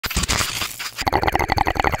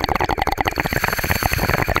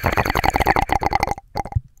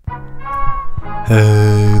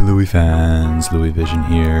Hey Louis fans, Louis Vision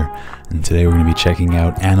here, and today we're going to be checking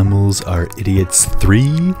out Animals Are Idiots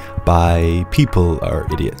 3 by People Are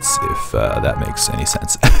Idiots, if that makes any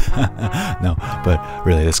sense. No, but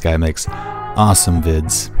really this guy makes awesome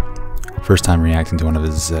vids. First time reacting to one of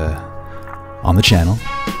his on the channel.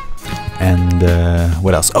 And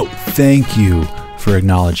what else? Oh, thank you for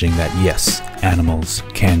acknowledging that yes, animals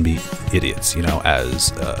can be idiots, you know,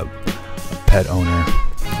 as a pet owner.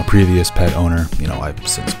 A previous pet owner, you know, I've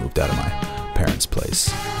since moved out of my parents'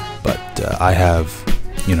 place, but I have,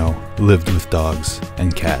 you know, lived with dogs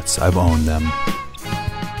and cats. I've owned them,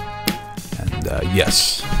 and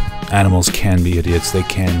yes, animals can be idiots. They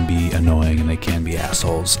can be annoying, and they can be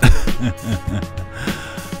assholes.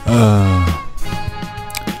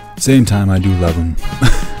 Same time, I do love them.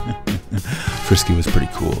 Frisky was pretty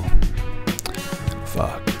cool.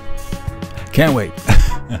 Fuck. Can't wait.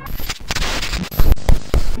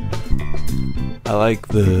 I like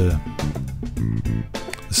the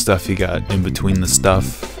stuff he got in between the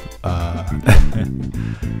stuff.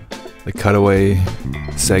 The cutaway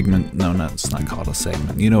segment. No, it's not called a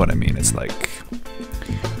segment. You know what I mean. It's like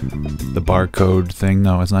the barcode thing.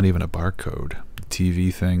 No, it's not even a barcode.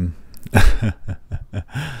 TV thing.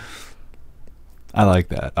 I like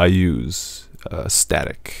that. I use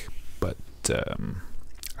static, but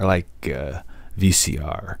I like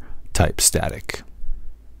VCR type static.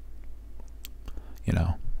 You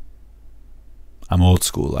know, I'm old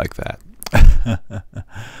school like that.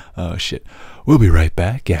 Oh shit. We'll be right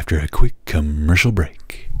back after a quick commercial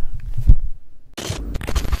break.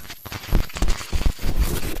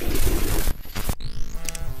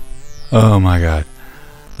 Oh my god.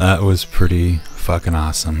 That was pretty fucking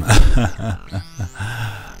awesome.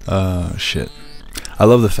 Oh shit. I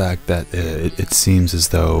love the fact that it seems as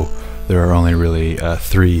though there are only really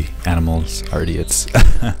 3 animals are idiots.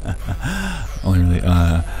 Only really,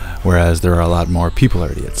 whereas there are a lot more people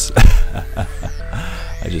are idiots.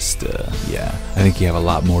 I just, yeah, I think you have a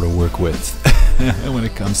lot more to work with when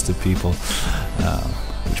it comes to people,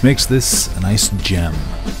 which makes this a nice gem.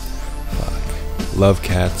 Fuck. Love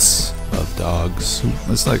cats, love dogs.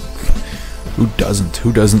 It's like, who doesn't?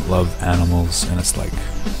 Who doesn't love animals? And it's like,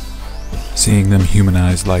 seeing them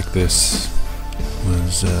humanized like this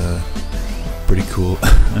was pretty cool.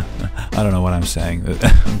 I don't know what I'm saying.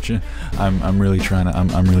 I'm really trying to.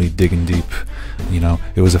 I'm really digging deep. You know,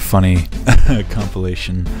 it was a funny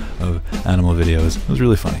compilation of animal videos. It was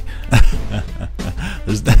really funny.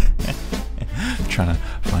 There's trying to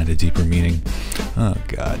find a deeper meaning. Oh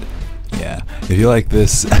God, yeah. If you like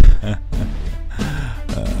this, it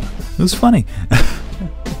was funny.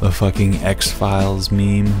 The fucking X-Files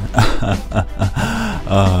meme.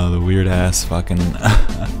 The weird ass fucking.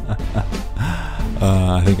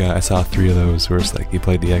 I think I saw 3 of those where it's like he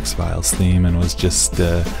played the X-Files theme and was just,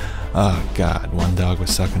 oh god, 1 dog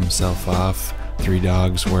was sucking himself off, 3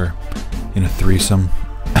 dogs were in a threesome.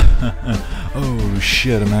 Oh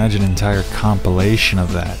shit, imagine an entire compilation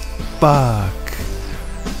of that. Fuck.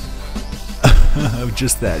 Of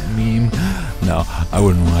just that meme. No, I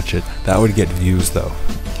wouldn't watch it. That would get views though.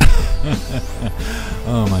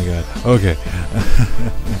 Oh my god. Okay.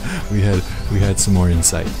 we had some more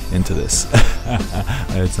insight into this. I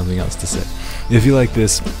had something else to say. If you like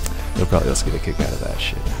this, you'll probably also get a kick out of that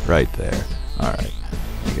shit right there. Alright.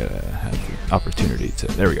 You gotta have the opportunity to,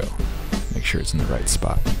 there we go. Make sure it's in the right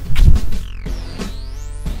spot.